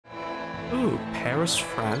Ooh, Paris,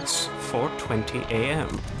 France, 4:20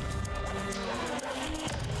 a.m.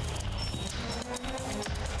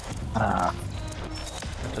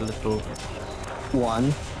 A little...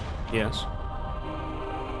 One. Yes.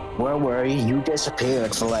 Where were you? You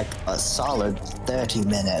disappeared for like a solid 30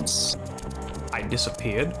 minutes. I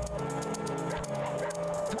disappeared?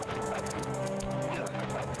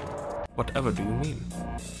 Whatever do you mean?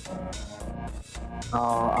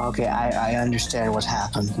 Oh, okay, I understand what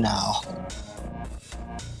happened now.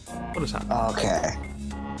 What has happened? Okay.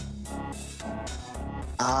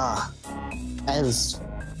 As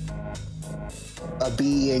a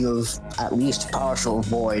being of at least partial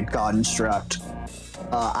void construct,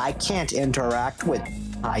 I can't interact with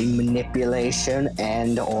time manipulation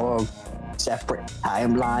and or separate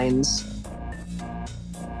timelines.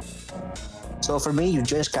 So for me, you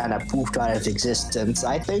just kind of poofed out of existence.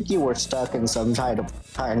 I think you were stuck in some kind of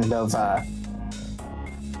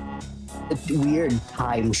weird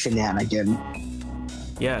time shenanigan.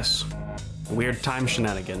 Yes, weird time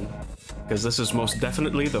shenanigan. Because this is most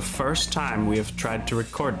definitely the first time we have tried to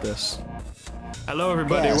record this. Hello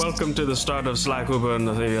everybody, yes. Welcome to the start of Sly Cooper and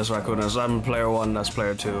the Thievius Raccoonus. I'm player 1, that's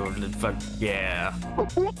player 2. Yeah.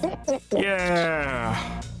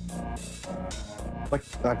 Yeah.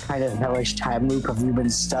 What kind of hellish time loop have you been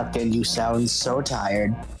stuck in? You sound so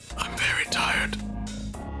tired. I'm very tired.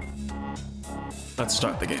 Let's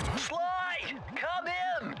start the game. Sly! Come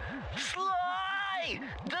in! Sly!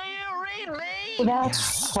 Do you read me?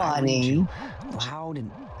 That's funny. Loud and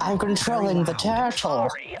I'm controlling the turtle.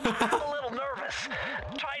 Sorry, I'm a little nervous.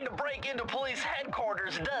 Trying to break into police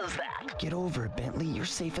headquarters does that. get over it, Bentley. You're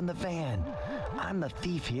safe in the van. I'm the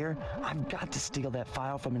thief here. I've got to steal that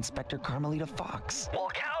file from Inspector Carmelita Fox.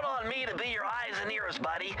 Well, count on me to be your eyes and ears,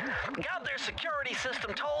 buddy. Got their security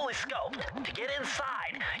system totally scoped. To get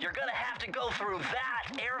inside, you're gonna have to go through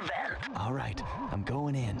that air vent. All right, I'm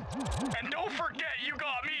going in. And don't forget you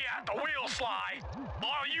got me at the wheel, Sly.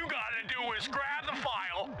 All you gotta do is grab the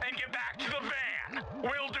file and get back to the van.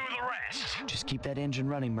 We'll do the rest. Just keep that engine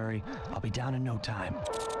running, Murray. I'll be down in no time.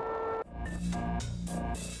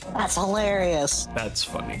 That's hilarious. That's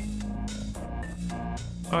funny.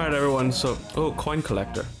 Alright everyone, so, oh, coin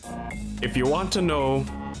collector. If you want to know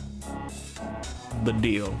the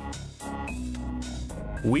deal,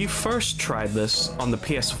 we first tried this on the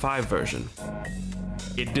PS5 version.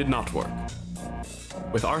 It did not work.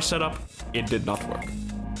 With our setup, it did not work.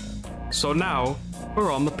 So now,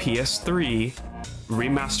 we're on the PS3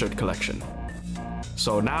 remastered collection.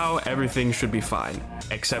 So now everything should be fine,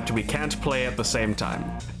 except we can't play at the same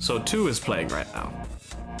time. So 2 is playing right now.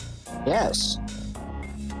 Yes.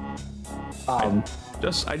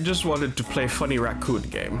 I just wanted to play funny raccoon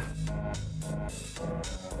game.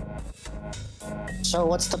 So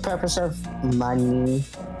what's the purpose of money?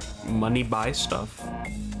 Money buy stuff?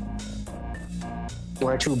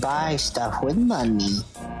 Where to buy stuff with money?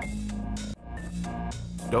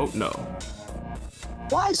 Don't know.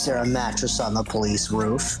 Why is there a mattress on the police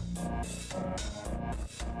roof?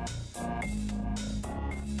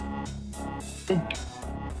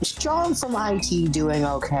 Is John from IT doing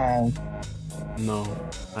okay? No,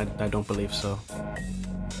 I don't believe so.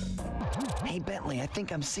 Hey, Bentley, I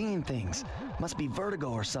think I'm seeing things. Must be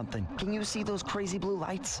vertigo or something. Can you see those crazy blue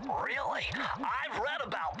lights? Really? I've read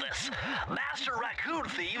about this. Master raccoon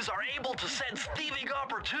thieves are able to sense thieving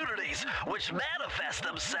opportunities, which manifest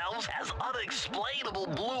themselves as unexplainable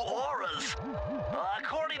blue auras.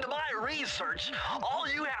 According to my research, all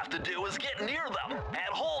you have to do is get near them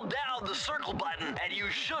and hold down the circle button, and you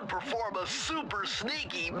should perform a super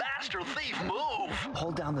sneaky master thief move.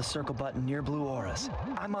 Hold down the circle button near blue auras.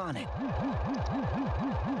 I'm on it.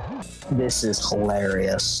 This is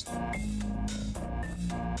hilarious.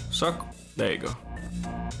 Circle. There you go.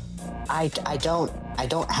 I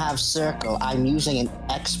don't have circle. I'm using an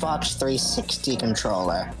Xbox 360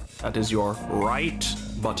 controller. That is your right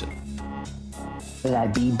button.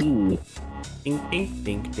 That BB. Ink, ink,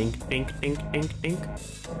 ink, ink, ink, ink, ink, ink.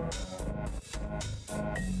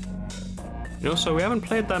 You know, so we haven't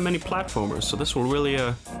played that many platformers, so this will really,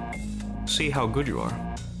 see how good you are.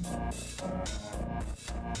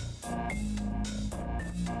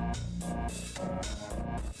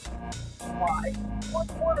 Why?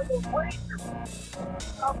 What's one of those rangers?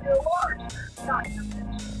 I'll be large. Not to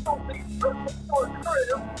mention something so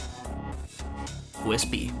creative.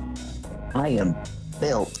 Wispy. I am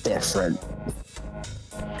built different.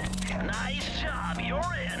 Nice job,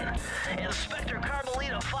 you're in. Inspector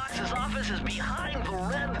Carmelita Fox's office is behind the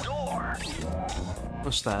red door.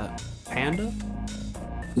 What's that? Panda?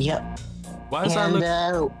 Yep. Why does that look...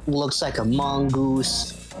 Panda looks like a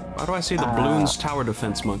mongoose. Why do I see the Bloons Tower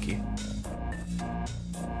Defense Monkey?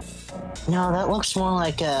 No, that looks more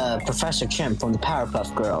like Professor Chimp from the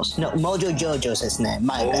Powerpuff Girls. No, Mojo Jojo's his name.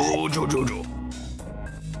 My bad. Mojo Jojo.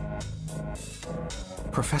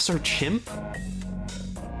 Professor Chimp?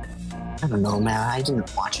 I don't know, man. I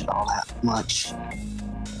didn't watch it all that much.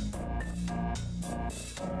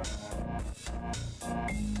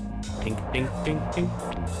 Ding, ding, ding, ding.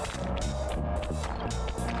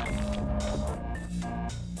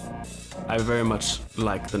 I very much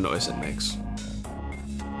like the noise it makes.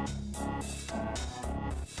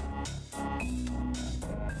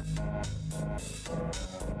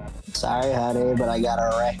 Sorry, honey, but I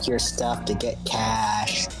gotta wreck your stuff to get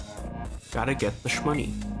cash. Gotta get the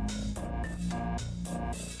schmoney.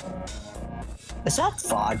 Is that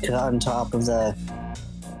vodka on top of the...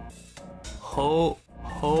 Ho.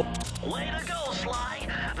 Way to go, Sly!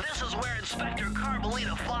 This is where Inspector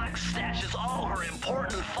Carmelita Fox stashes all her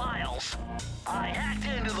important files. I hacked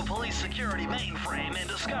into the police security mainframe and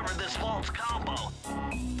discovered this vault's combo.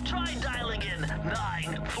 Try dialing in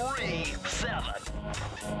 937.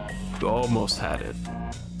 You almost had it.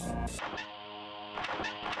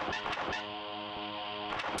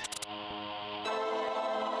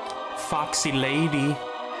 Foxy lady.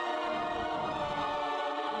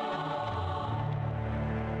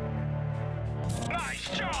 Nice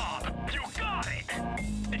job! You got it!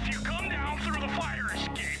 If you come down through the fire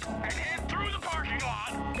escape and head through the parking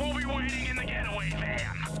lot, we'll be waiting in the getaway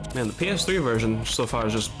van. Man, the PS3 version so far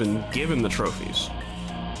has just been given the trophies.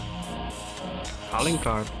 Calling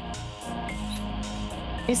card.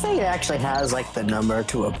 You think it actually has, like, the number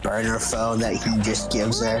to a burner phone that he just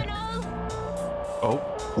gives her? Oh.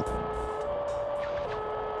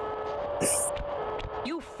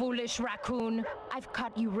 You foolish raccoon. I've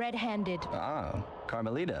caught you red-handed. Ah,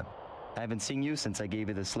 Carmelita. I haven't seen you since I gave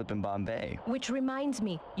you the slip in Bombay. Which reminds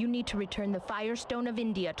me, you need to return the Firestone of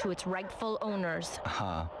India to its rightful owners.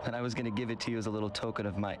 And I was gonna give it to you as a little token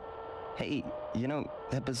of my... Hey, you know,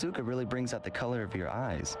 that bazooka really brings out the color of your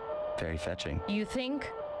eyes. Very fetching. You think?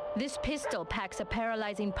 This pistol packs a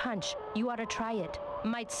paralyzing punch. You ought to try it.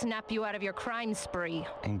 Might snap you out of your crime spree.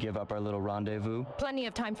 And give up our little rendezvous? Plenty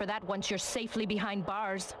of time for that once you're safely behind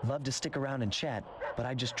bars. Love to stick around and chat, but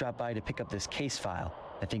I just dropped by to pick up this case file.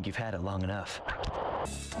 I think you've had it long enough.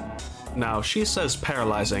 Now, she says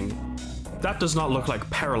paralyzing. That does not look like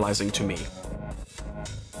paralyzing to me.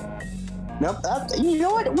 Nope, you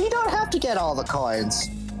know what? We don't have to get all the coins.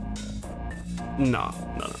 No.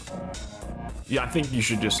 Yeah, I think you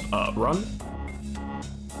should just, run.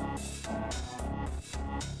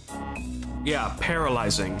 Yeah,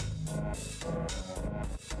 paralyzing.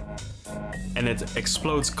 And it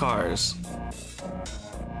explodes cars.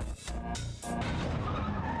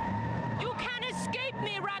 You can't escape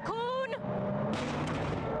me, raccoon!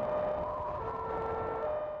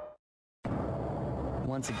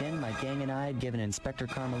 Once again, my gang and I had given Inspector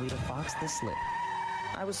Carmelita Fox the slip.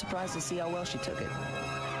 I was surprised to see how well she took it.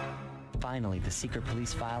 Finally, the secret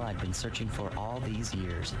police file I'd been searching for all these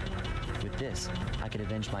years. With this, I could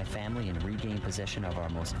avenge my family and regain possession of our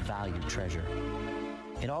most valued treasure.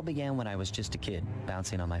 It all began when I was just a kid,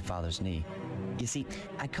 bouncing on my father's knee. You see,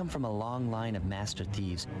 I come from a long line of master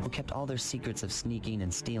thieves who kept all their secrets of sneaking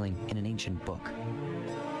and stealing in an ancient book.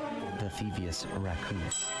 The Thievius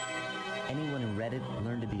Raccoonus. Anyone who read it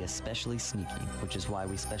learned to be especially sneaky, which is why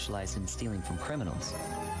we specialize in stealing from criminals.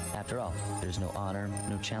 After all, there's no honor,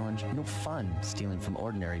 no challenge, no fun stealing from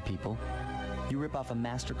ordinary people. You rip off a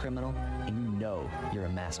master criminal, and you know you're a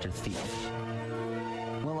master thief.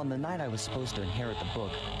 Well, on the night I was supposed to inherit the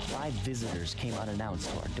book, 5 visitors came unannounced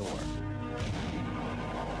to our door.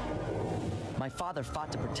 My father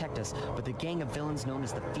fought to protect us, but the gang of villains known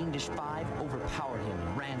as the Fiendish Five overpowered him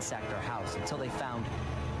and ransacked our house until they found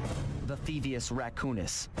the Thievius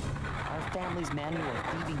Raccoonus. Our family's manual of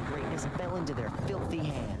thieving greatness fell into their filthy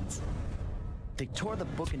hands. They tore the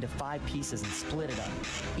book into 5 pieces and split it up,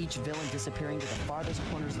 each villain disappearing to the farthest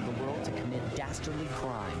corners of the world to commit dastardly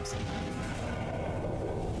crimes.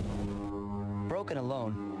 Broken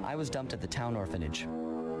alone, I was dumped at the town orphanage.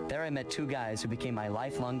 There I met 2 guys who became my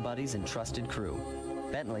lifelong buddies and trusted crew.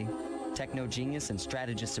 Bentley, techno genius and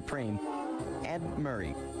strategist supreme, and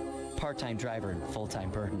Murray, part-time driver and full-time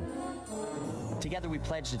burden. Together we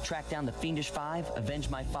pledged to track down the Fiendish Five, avenge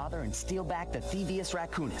my father, and steal back the Thievius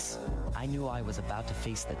Raccoonus. I knew I was about to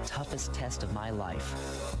face the toughest test of my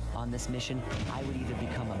life. On this mission, I would either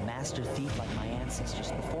become a master thief like my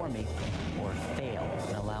ancestors before me, or fail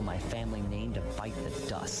and allow my family name to bite the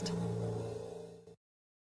dust.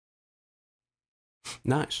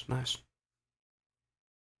 Nice.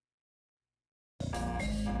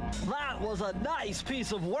 That was a nice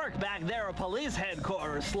piece of work back there at police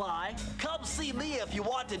headquarters, Sly. Come see me if you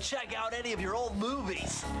want to check out any of your old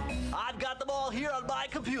movies. I've got them all here on my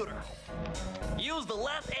computer. Use the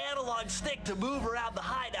left analog stick to move around the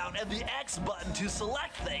hideout and the X button to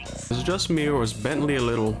select things. Is it just me, or is Bentley a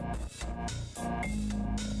little...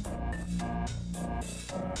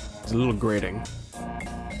 It's a little grating.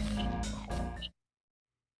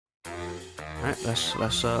 Alright,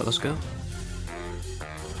 let's go.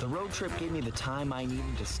 The road trip gave me the time I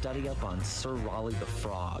needed to study up on Sir Raleigh the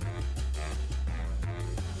Frog.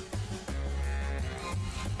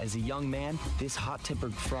 As a young man, this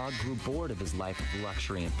hot-tempered frog grew bored of his life of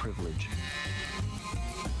luxury and privilege.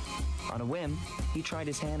 On a whim, he tried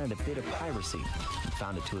his hand at a bit of piracy and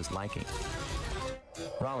found it to his liking.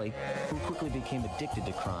 Raleigh, who quickly became addicted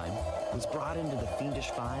to crime, was brought into the Fiendish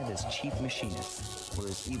Five as chief machinist, where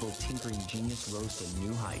his evil tinkering genius rose to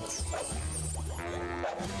new heights.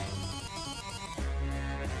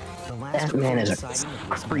 The last That man is a sighting of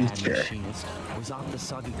this mad creature. machinist was off the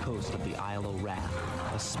soggy coast of the Isle of Wrath,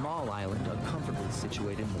 a small island uncomfortably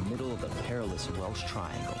situated in the middle of the perilous Welsh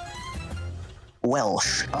Triangle.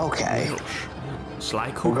 Welsh. Okay. Sly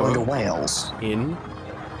We're Cooper going to Wales. in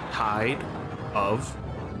Tide of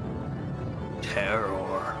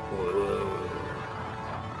Terror.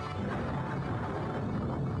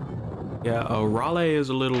 Yeah, Raleigh is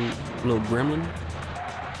a little gremlin.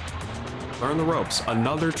 Learn the ropes.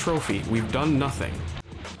 Another trophy. We've done nothing.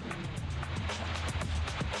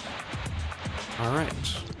 All right.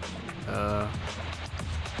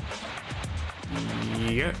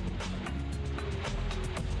 Yeah.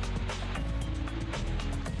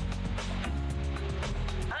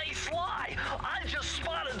 Hey, Sly, I just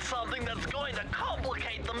spotted something that's going to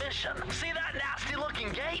complicate the mission. See that nasty-looking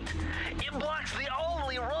gate? It blocks the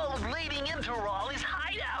only road leading into Raleigh's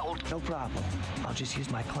hideout. No problem. I'll just use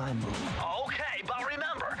my climb move. Okay, but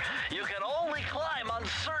remember, you can only climb on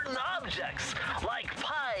certain objects, like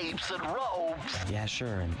pipes and ropes. Yeah,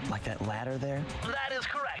 sure. And like that ladder there? That is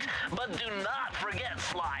correct, but do not forget,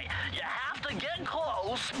 Sly. You have to get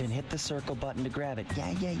close. Then hit the circle button to grab it.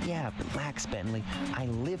 Yeah. Relax, Bentley. I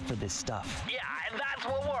live for this stuff. Yeah, and that's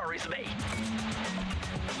what worries me.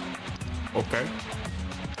 Okay.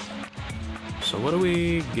 So what do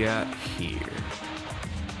we got here?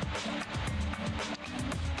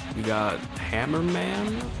 We got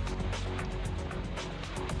Hammerman.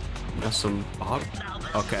 Got some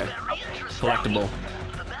okay. Collectible.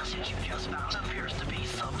 The message you just found appears to be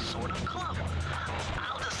some sort of clue.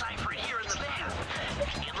 I'll decipher it here in the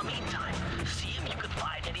van. In the meantime, see if you can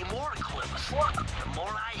find any more clues. The more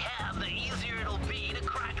I have, the easier it'll be to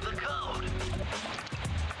crack the code.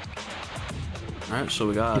 All right, so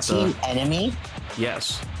we got Is he an enemy?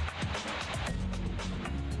 yes.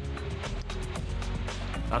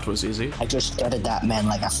 That was easy. I just gutted that man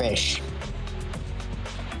like a fish.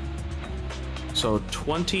 So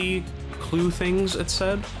 20 clue things, it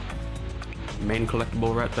said. Main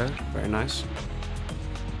collectible right there. Very nice.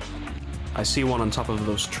 I see one on top of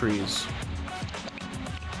those trees.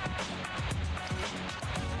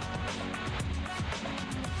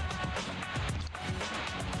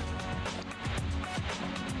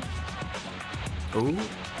 Ooh.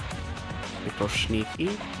 Little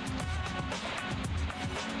sneaky.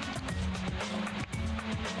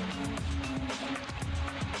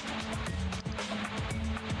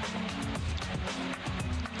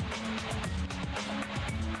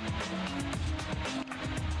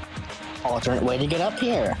 Alternate way to get up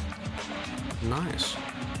here. Nice.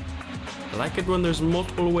 I like it when there's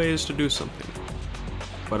multiple ways to do something.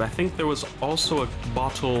 But I think there was also a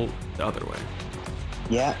bottle the other way.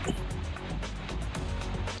 Yeah.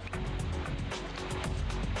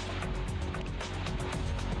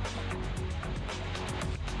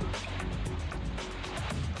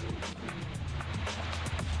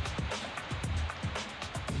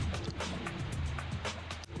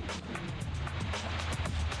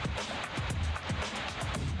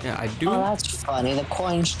 Yeah, I do. Oh, that's funny. The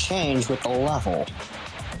coins change with the level.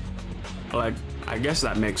 Like, I guess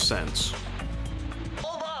that makes sense.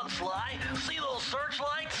 Hold on, Sly. See those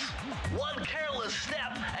searchlights? One careless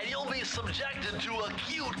step, and you'll be subjected to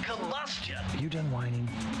acute combustion. Are you done whining?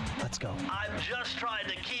 Let's go. I'm just trying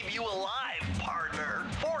to keep you alive, partner.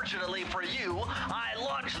 Fortunately for you, I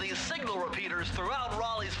launched these signal repeaters throughout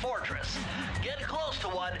Raleigh's fortress. Get close to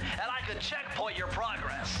one, and I can checkpoint your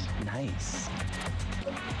progress. Nice.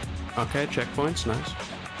 Okay, checkpoints, nice.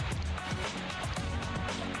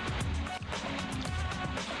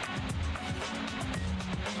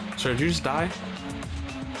 So did you just die?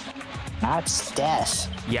 That's death.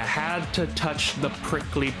 You had to touch the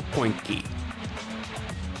prickly pointy.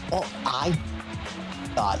 Well, I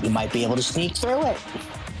thought you might be able to sneak through it.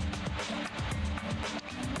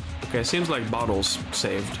 Okay, seems like bottles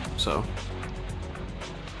saved, so.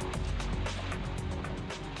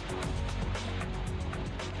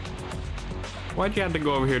 Why'd you have to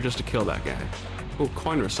go over here just to kill that guy? Oh,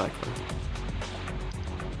 coin recycler.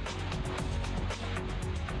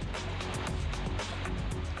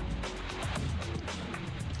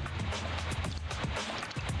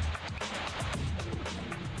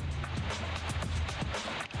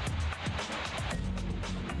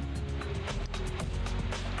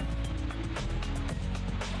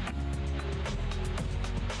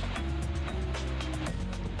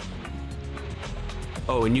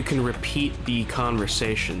 Oh, and you can repeat the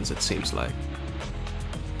conversations, it seems like.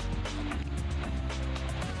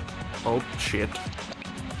 Oh, shit.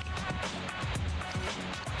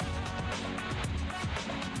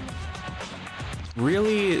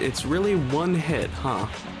 Really? It's really one hit, huh?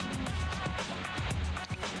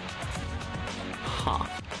 Huh.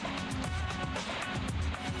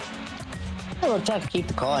 It looks like keep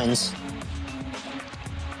the coins.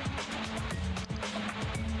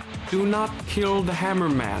 Do not kill the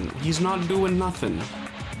Hammerman. He's not doing nothing.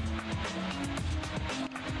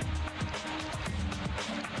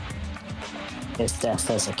 His death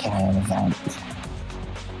is a canon event.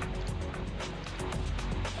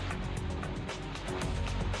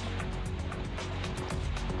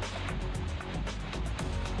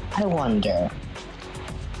 I wonder.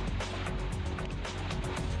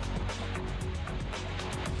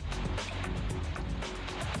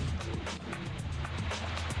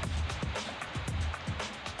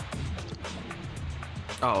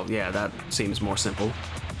 Oh, yeah, that seems more simple.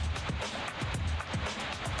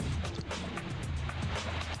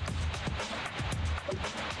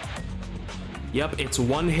 Yep, it's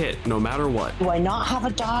one hit, no matter what. Do I not have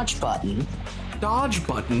a dodge button? Dodge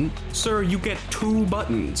button? Sir, you get 2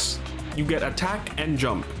 buttons. You get attack and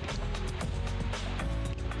jump.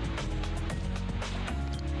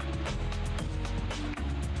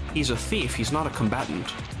 He's a thief, he's not a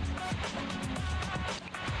combatant.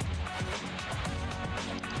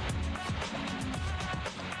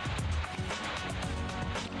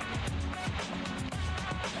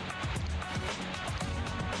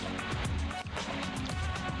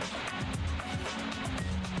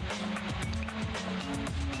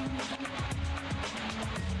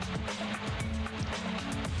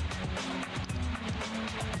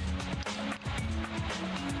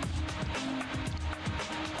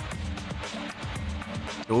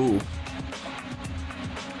 Ooh.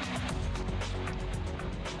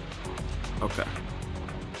 Okay.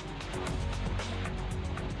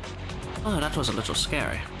 Oh, that was a little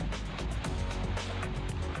scary.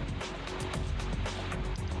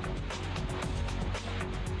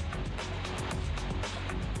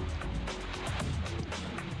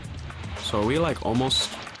 So are we like almost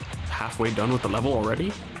halfway done with the level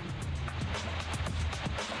already?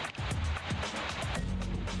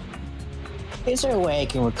 Is there a way I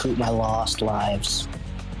can recruit my lost lives?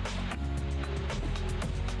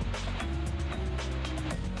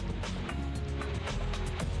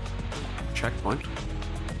 Checkpoint.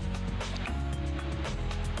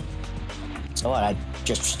 So what, I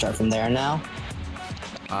just start from there now?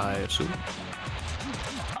 I assume.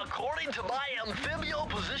 According to my amphibio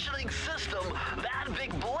positioning system, that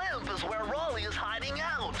big blimp is where Raleigh is hiding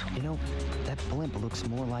out. You know, that blimp looks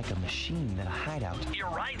more like a machine than a hideout. You're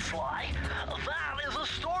right, Sly. That is a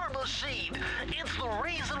storm machine. It's the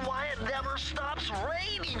reason why it never stops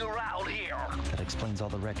raining around here. That explains all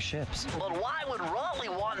the wrecked ships. But why would Raleigh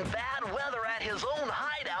want bad weather at his own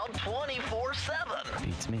hideout 24/7?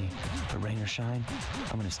 Beats me. But rain or shine,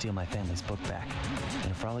 I'm gonna steal my family's book back.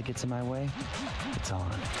 And if Raleigh gets in my way, it's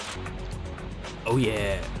on. Oh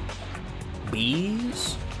yeah.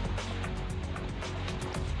 Bees?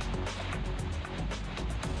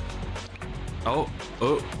 Oh,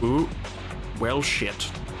 ooh. Well,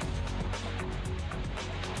 shit.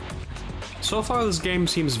 So far, this game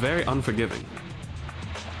seems very unforgiving.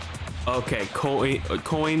 Okay,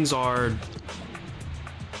 coins are...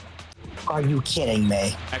 Are you kidding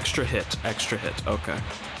me? Extra hit, okay.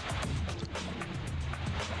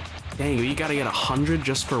 Dang, you gotta get 100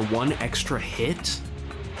 just for 1 extra hit?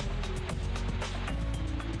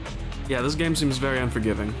 Yeah, this game seems very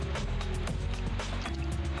unforgiving.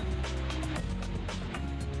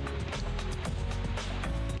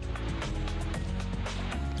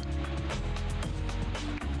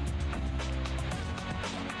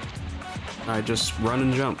 Alright, just run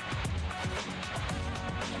and jump.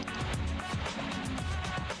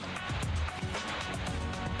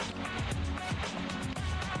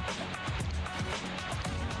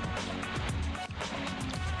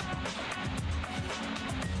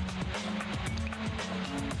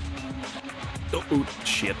 Oh,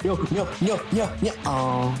 shit. No.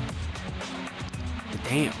 Oh.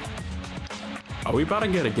 Damn. Are we about to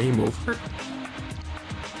get a game over?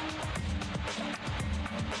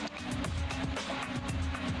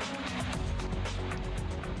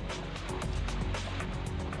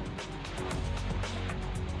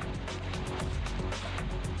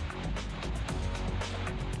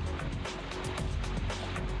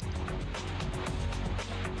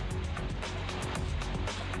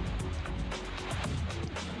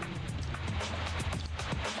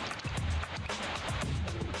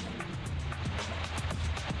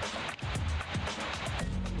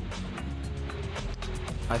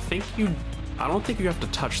 I don't think you have to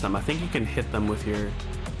touch them. I think you can hit them with your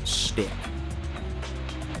stick.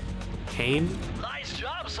 Cane? Nice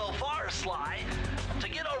job so far, Sly. To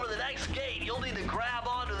get over the next gate, you'll need to grab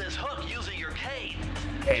onto this hook using your cane.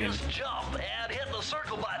 Just jump and hit the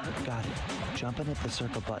circle button. Got it. Jump and hit the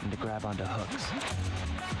circle button to grab onto hooks.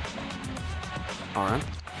 All right.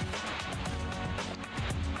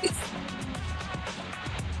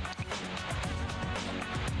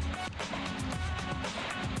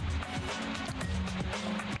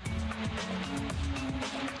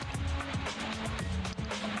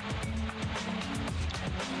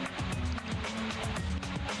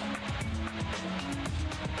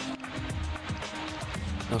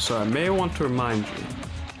 Now, sir, I may want to remind you,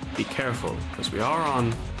 be careful, because we are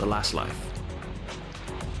on the last life.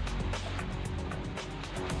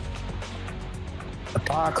 The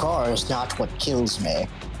parkour is not what kills me.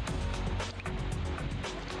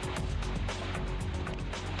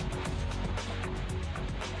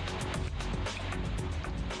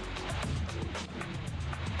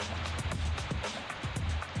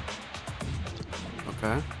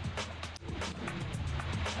 Okay.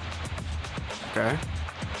 Okay.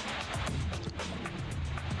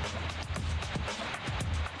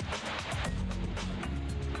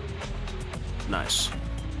 Nice.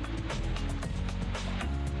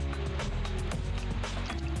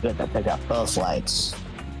 Good that they got both lights.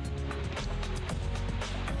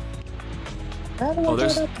 Oh,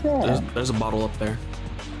 there's a bottle up there.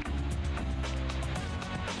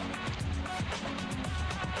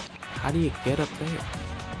 How do you get up there?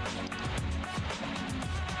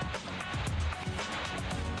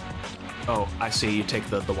 Oh, I see. You take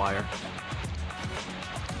the wire.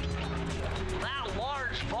 That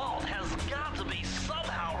large vault has got to be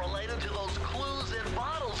somehow related to those clues in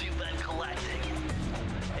bottles you've been collecting.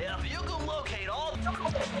 If you can locate all...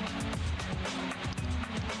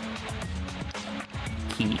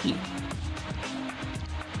 Key.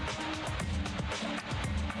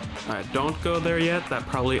 Alright, don't go there yet. That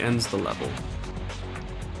probably ends the level.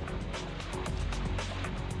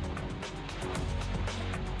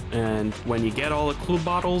 And when you get all the clue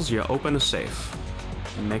bottles, you open a safe.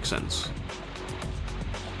 Makes sense.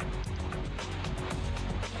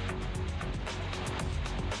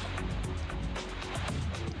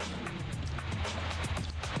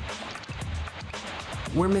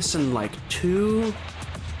 We're missing like 2.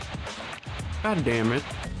 God damn it.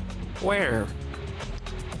 Where?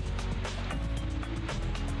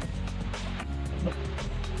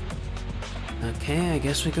 Okay, I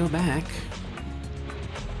guess we go back.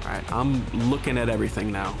 Alright, I'm looking at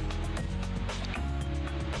everything now.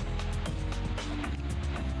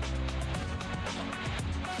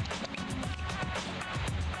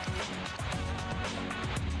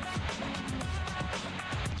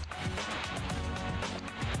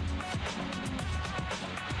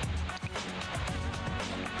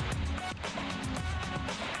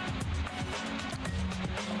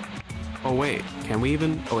 Oh wait, can we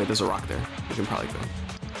even? Oh wait, there's a rock there. We can probably go.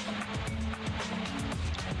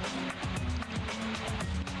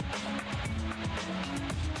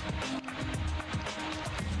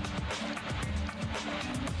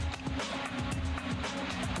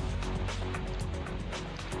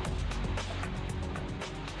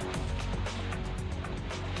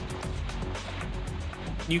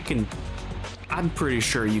 You can, I'm pretty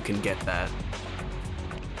sure you can get that.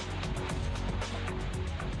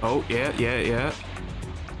 Oh, yeah.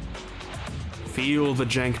 Feel the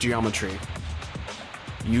jank geometry.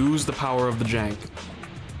 Use the power of the jank.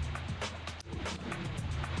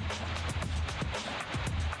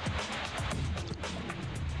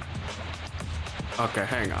 Okay,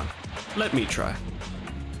 hang on. Let me try.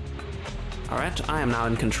 Alright, I am now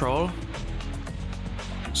in control.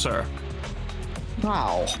 Sir.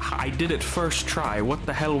 Wow. I did it first try. What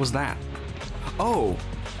the hell was that? Oh.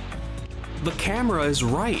 The camera is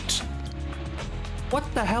right. What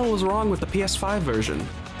the hell was wrong with the PS5 version?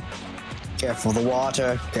 Careful of the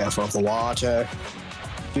water. Careful of the water.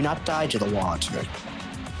 Do not die to the water.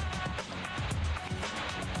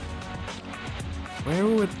 Where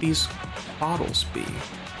would these bottles be?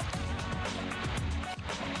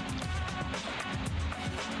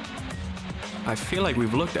 I feel like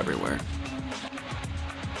we've looked everywhere.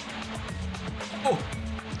 Oh!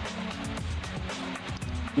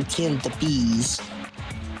 You killed the bees.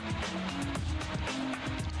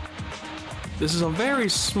 This is a very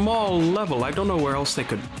small level. I don't know where else they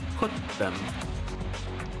could put them.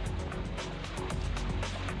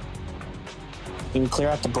 You can clear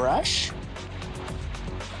out the brush?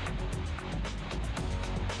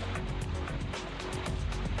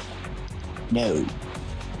 No.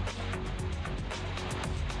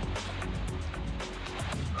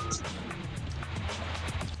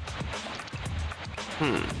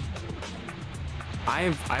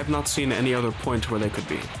 I've not seen any other point where they could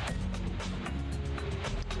be.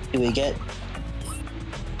 Do we get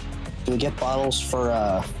bottles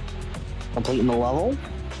for completing the level?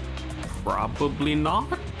 Probably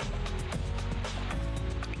not.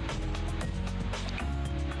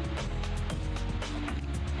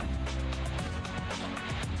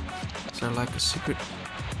 Is there like a secret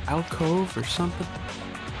alcove or something?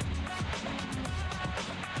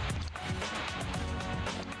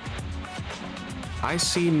 I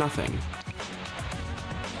see nothing.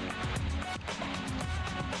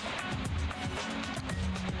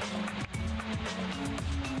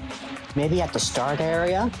 Maybe at the start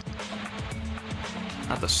area?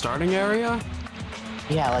 At the starting area?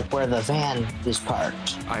 Yeah, like where the van is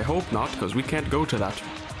parked. I hope not, because we can't go to that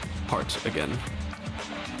part again.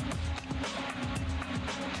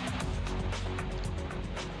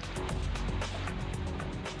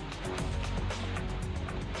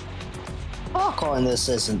 Calling this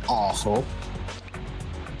isn't awful.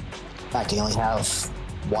 In fact, you only have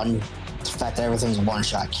one. The fact that everything's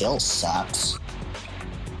one-shot kill sucks.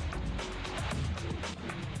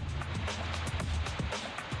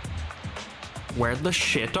 Where the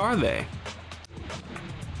shit are they?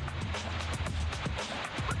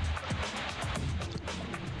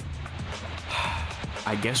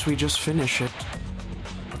 I guess we just finish it.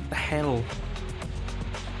 What the hell?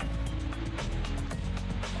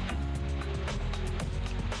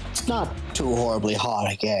 It's not too horribly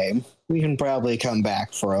hot a game. We can probably come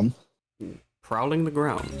back for them. Prowling the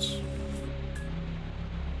grounds.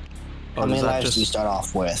 How many lives do we start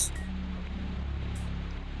off with?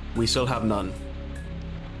 We still have none.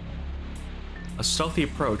 A stealthy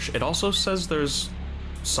approach. It also says there's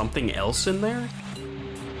something else in there?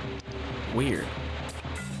 Weird.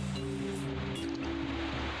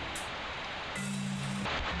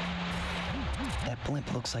 That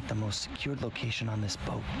blimp looks like the most secured location on this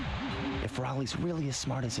boat. If Raleigh's really as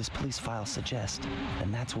smart as his police files suggest,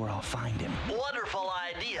 then that's where I'll find him. Wonderful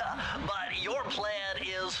idea, but your plan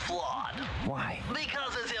is flawed. Why?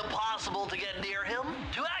 Because it's impossible to get near him.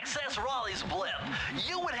 To access Raleigh's blimp,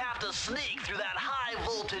 you would have to sneak through that high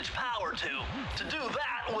voltage power tube. To do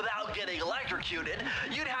that without getting electrocuted,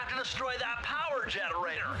 you'd have to destroy that power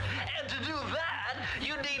generator. And to do that,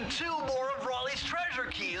 you need 2 more of Raleigh's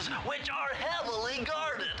treasure keys, which are heavily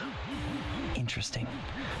guarded. Interesting.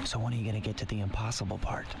 So when are you gonna get to the impossible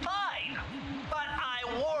part? Fine, but I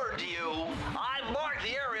warned you. I've marked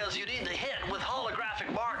the areas you need to hit with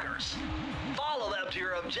holographic markers. Follow them to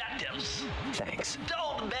your objectives. Thanks.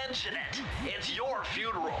 Don't mention it. It's your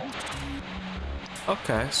funeral.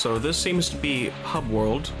 Okay, so this seems to be hub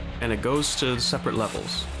world, and it goes to separate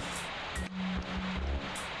levels.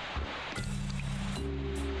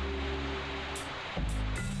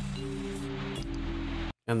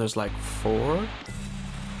 And there's like 4?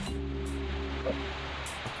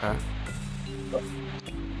 Okay.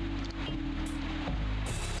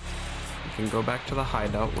 You can go back to the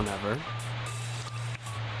hideout whenever.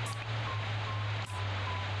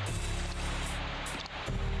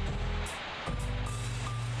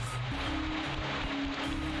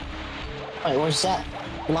 Wait, where's that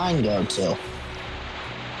line go to? I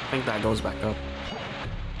think that goes back up.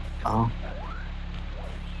 Oh.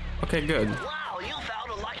 Okay, good. Wow, you found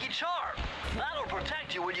a lucky charm. That'll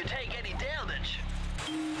protect you when you take any damage.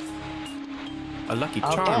 A lucky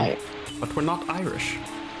charm. Okay. But we're not Irish.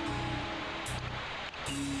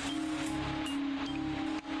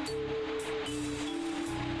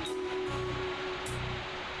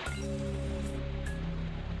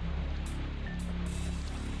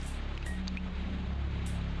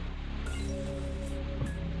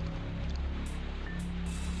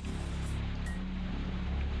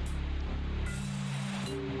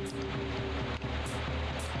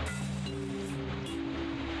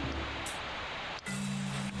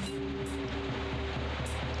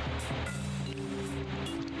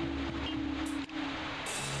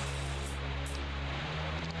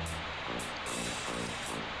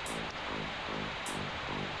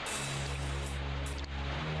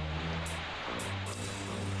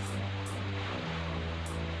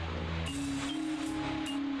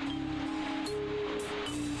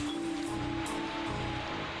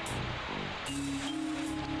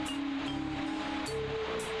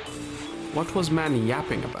 What was man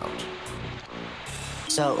yapping about?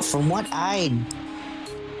 So, from what I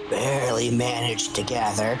barely managed to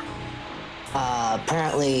gather,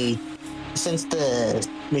 apparently, since the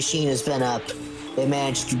machine has been up, they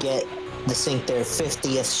managed to sink their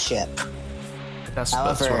 50th ship. That's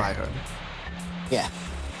what I heard. Yeah.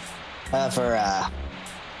 However,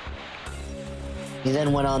 he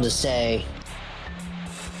then went on to say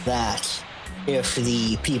that if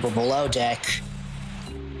the people below deck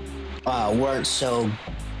weren't so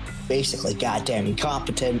basically goddamn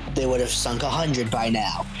incompetent, they would have sunk 100 by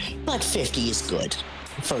now. But 50 is good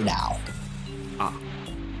for now. Ah.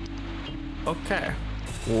 Okay.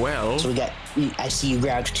 Well. So I see you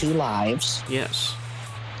grabbed 2 lives. Yes.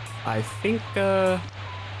 I think,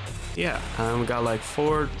 yeah, we got like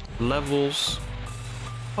 4 levels.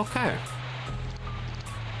 Okay.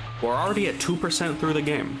 We're already at 2% through the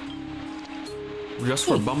game. Just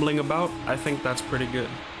for bumbling about, I think that's pretty good.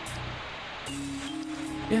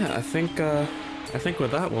 Yeah, I think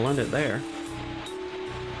with that, we'll end it there.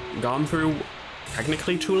 Gone through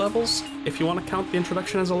technically 2 levels, if you want to count the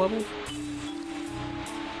introduction as a level.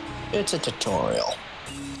 It's a tutorial.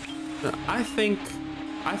 I think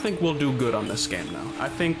we'll do good on this game now. I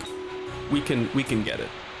think we can get it.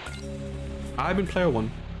 I've been Player 1.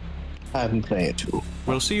 I've been Player 2.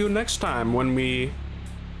 We'll see you next time when we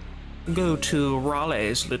go to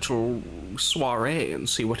Raleigh's little soiree and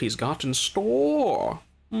see what he's got in store.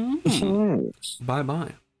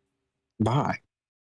 Bye-bye. Bye.